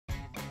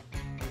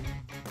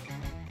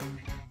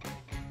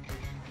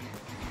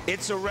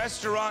It's a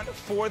restaurant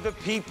for the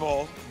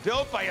people,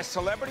 built by a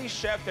celebrity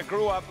chef that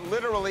grew up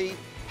literally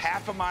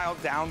half a mile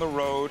down the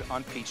road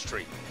on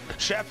Peachtree.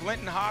 Chef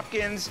Linton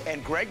Hopkins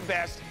and Greg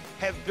Best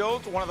have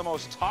built one of the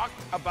most talked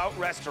about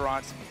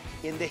restaurants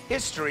in the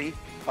history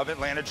of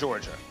Atlanta,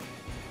 Georgia.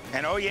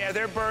 And oh yeah,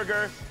 their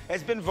burger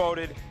has been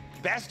voted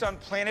best on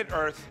planet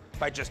Earth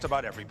by just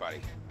about everybody.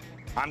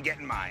 I'm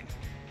getting mine.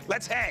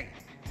 Let's hang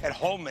at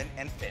Holeman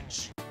and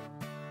Finch.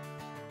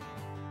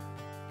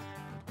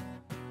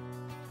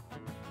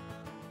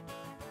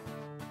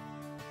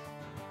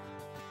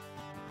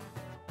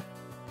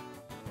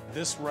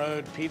 This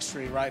road,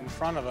 Peachtree, right in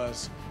front of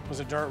us, was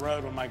a dirt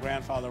road when my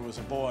grandfather was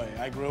a boy.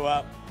 I grew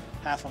up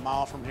half a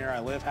mile from here. I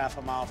live half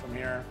a mile from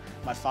here.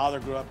 My father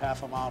grew up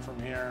half a mile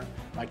from here.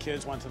 My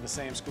kids went to the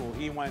same school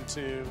he went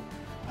to.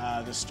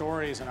 The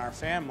stories in our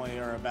family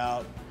are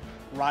about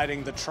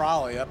riding the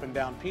trolley up and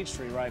down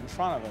Peachtree right in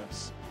front of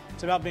us.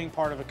 It's about being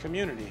part of a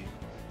community.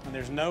 And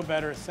there's no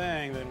better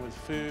thing than with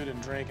food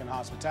and drink and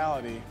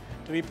hospitality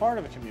to be part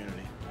of a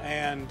community.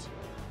 And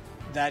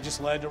that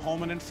just led to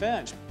Holeman and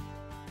Finch.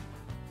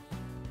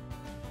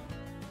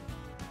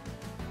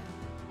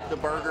 The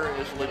burger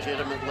is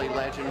legitimately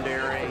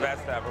legendary. The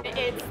best ever.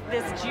 It's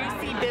this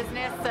juicy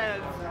business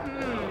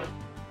of,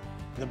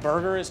 The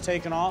burger is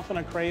taken off in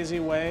a crazy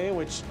way,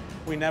 which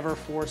we never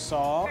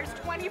foresaw. There's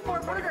 24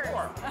 burgers.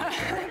 That's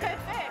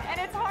it. And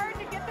it's hard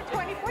to get the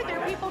 24. There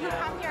are people who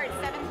come here at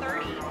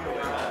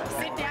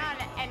 7:30, sit down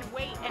and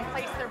wait and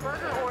place their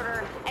burger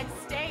order and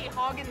stay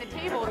hogging the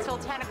table until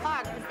 10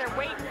 o'clock because they're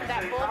waiting for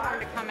that bullhorn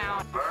to come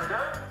out.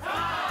 Burger.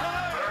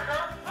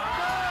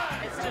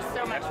 It's just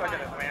so much fun. It's like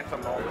an Atlanta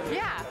moment.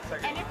 Yeah,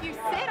 and if you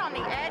sit on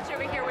the edge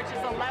over here, which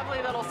is a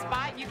lovely little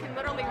spot, you can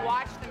literally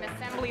watch the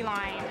assembly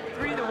line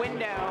through the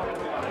window,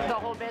 the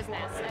whole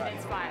business, and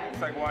it's fun.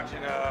 It's like watching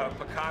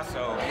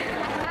Picasso.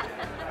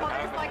 Well,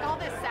 there's like all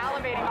this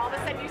salivating. All of a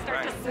sudden, you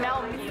start to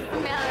smell meat.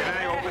 And then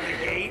they open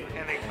the gate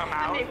and they come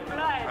out. And they flood.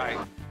 Right.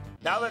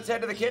 Now let's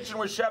head to the kitchen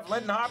with Chef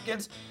Linton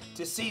Hopkins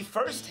to see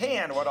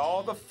firsthand what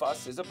all the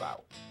fuss is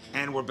about.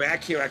 And we're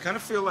back here. I kind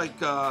of feel like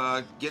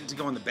getting to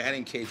go in the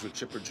batting cage with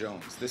Chipper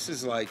Jones. This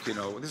is like, you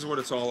know, this is what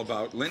it's all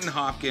about. Linton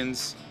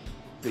Hopkins,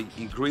 the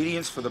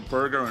ingredients for the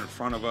burger are in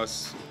front of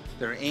us.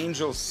 There are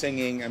angels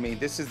singing. I mean,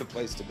 this is the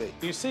place to be.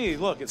 You see,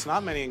 look, it's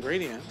not many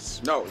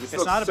ingredients. No,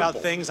 it's not about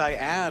things I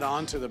add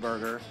onto the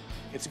burger.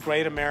 It's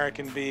great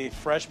American beef,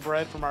 fresh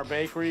bread from our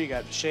bakery. You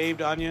got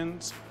shaved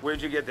onions.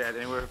 Where'd you get that?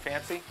 Anywhere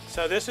fancy?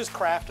 So this is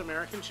Kraft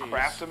American cheese.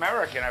 Kraft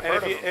American, I've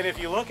heard of it. And if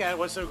you look at it,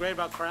 what's so great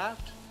about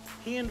Kraft?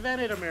 He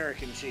invented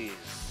American cheese.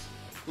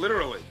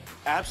 Literally.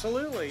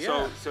 Absolutely,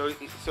 yeah.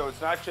 So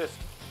it's not just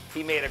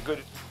he made a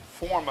good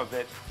form of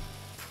it.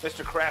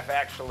 Mr. Kraft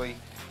actually.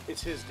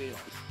 It's his deal.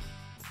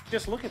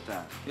 Just look at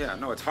that. Yeah,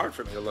 no, it's hard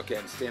for me to look at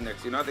and stand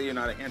next to you. Not that you're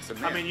not a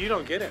handsome man. I mean, you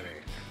don't get any.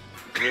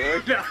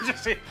 Really? No,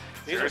 just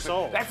these are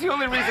sold. That's the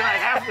only reason I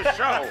have the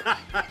show.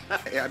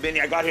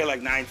 I got here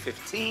like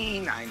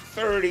 9:15,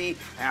 9:30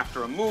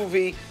 after a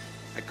movie.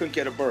 I couldn't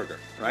get a burger,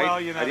 right? Well,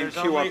 you know, I didn't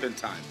queue up in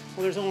time.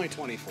 Well, there's only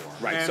 24.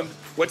 Right. And so,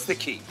 what's the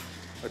key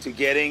to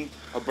getting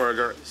a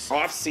burger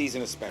off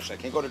season, especially? I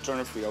can't go to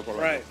Turner Field.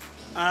 Right.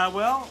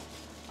 Well,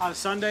 on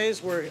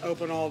Sundays we're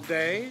open all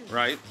day.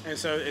 Right. And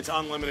so it's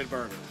unlimited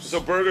burgers. So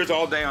burgers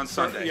all day on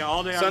Sunday. Yeah,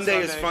 all day on Sunday.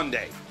 Sunday is fun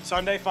day.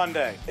 Sunday fun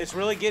day. It's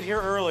really get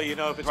here early. You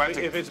know,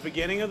 if it's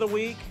beginning of the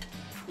week,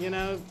 you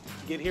know,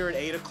 get here at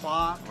 8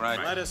 o'clock. Right.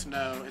 Let us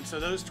know. And so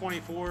those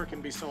 24 can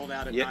be sold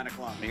out at 9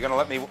 o'clock. Are you gonna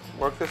let me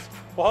work this?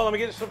 Well, hold on, let me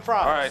get some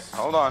fries. All right,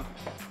 hold on.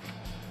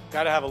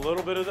 Got to have a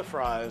little bit of the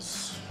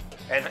fries.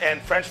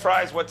 And French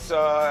fries, what's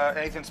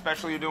anything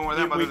special you're doing with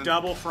them? We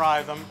double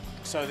fry them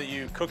so that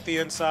you cook the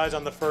insides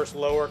on the first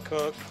lower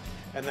cook,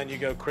 and then you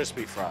go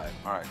crispy fried.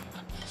 All right,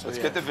 so let's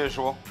get the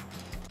visual.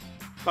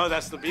 Oh,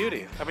 that's the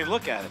beauty. I mean,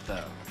 look at it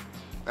though.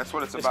 That's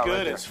what it's It's about. good.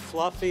 Right there. It's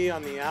fluffy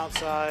on the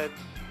outside.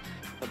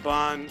 The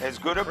bun. As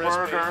good a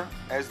crispy. burger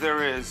as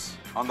there is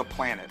on the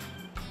planet.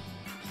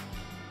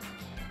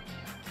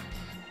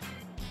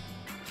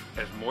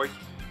 As moist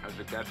as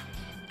it gets.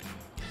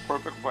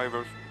 Perfect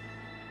flavors.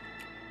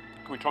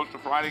 Can we toast the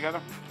fry together?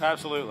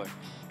 Absolutely.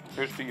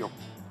 Here's to you.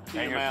 To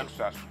and you, your man.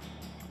 success.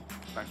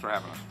 Thanks for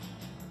having us.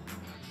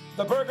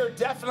 The burger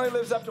definitely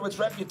lives up to its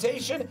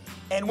reputation,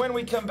 and when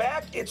we come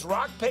back, it's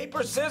rock,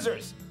 paper,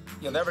 scissors.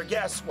 You'll never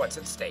guess what's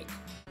at stake.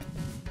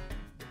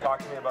 Talk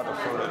to me about the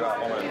food at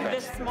Holeman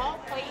Finch. The small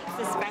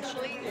plates,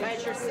 especially,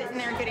 as you're sitting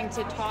there getting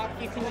to talk,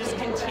 you can just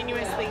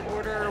continuously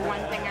order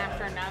one thing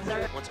after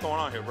another. What's going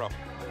on here, bro?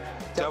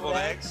 Deviled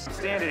eggs? I'm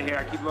standing here,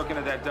 I keep looking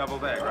at that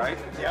deviled egg, right?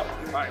 Yep.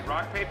 All right,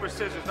 rock, paper,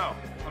 scissors. No,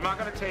 I'm not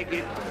gonna take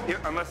it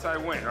unless I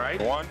win, right?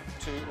 1,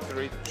 2,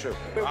 3, shoot.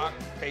 Rock,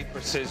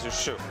 paper, scissors,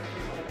 shoot.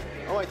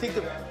 Oh, I think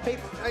the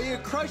paper,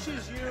 it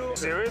crushes you.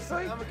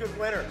 Seriously? I'm a good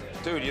winner.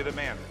 Dude, you're the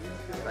man.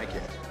 Thank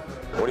you.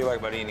 What do you like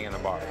about eating in the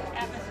bar?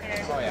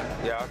 Atmosphere. Oh, yeah.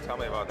 Yeah, tell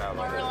me about that a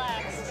More little bit.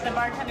 relaxed. The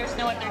bartenders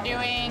know what they're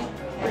doing.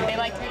 They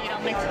like to,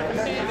 mix with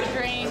the food, the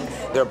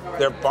drinks.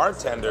 Their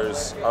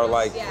bartenders are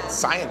like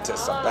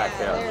scientists up back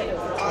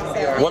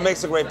there. What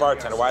makes a great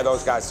bartender? Why are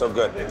those guys so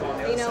good?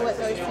 They know what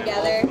goes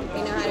together,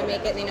 they know how to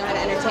make it, they know how to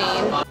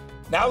entertain.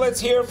 Now let's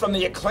hear from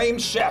the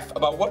acclaimed chef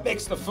about what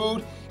makes the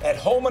food at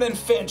Holeman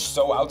Finch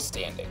so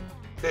outstanding.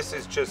 This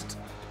is just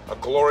a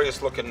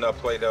glorious looking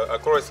plate, a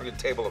glorious looking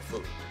table of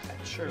food.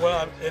 Sure.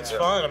 Well, it's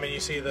fun. I mean, you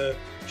see the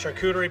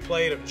charcuterie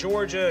plate of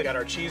Georgia, got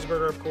our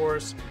cheeseburger, of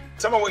course.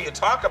 Some of what you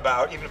talk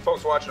about, even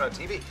folks watching on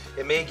TV,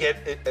 it may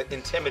get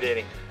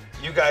intimidating.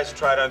 You guys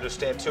try to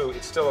understand too,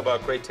 it's still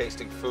about great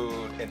tasting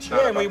food. And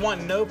and we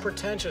want no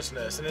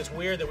pretentiousness. And it's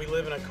weird that we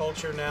live in a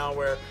culture now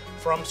where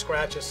from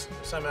scratch is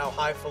somehow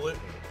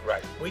highfalutin.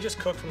 Right. We just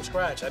cook from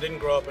scratch. I didn't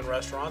grow up in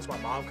restaurants. My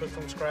mom cooked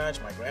from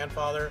scratch. My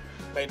grandfather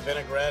made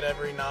vinaigrette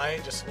every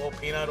night, just a little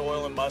peanut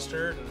oil and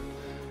mustard. And,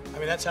 I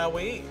mean, that's how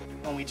we eat.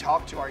 When we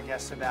talk to our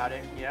guests about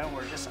it, you know,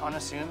 we're just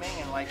unassuming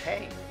and like,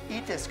 hey,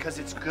 eat this because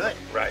it's good.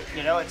 Right.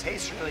 You know, it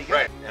tastes really good.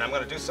 Right. And I'm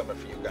going to do something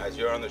for you guys.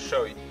 You're on the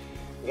show.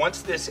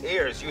 Once this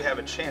airs, you have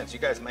a chance. You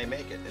guys may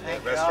make it in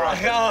that restaurant.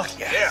 Oh,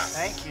 yes. Yeah.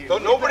 Thank you. So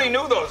nobody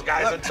knew those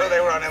guys until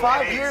they were on LA.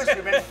 5 years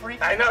we've been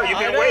freaking I know, you've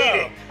been I know.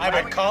 waiting. I've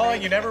been calling.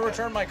 You never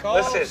returned my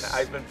calls. Listen,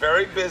 I've been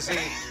very busy.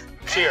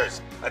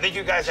 Cheers. I think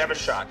you guys have a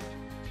shot.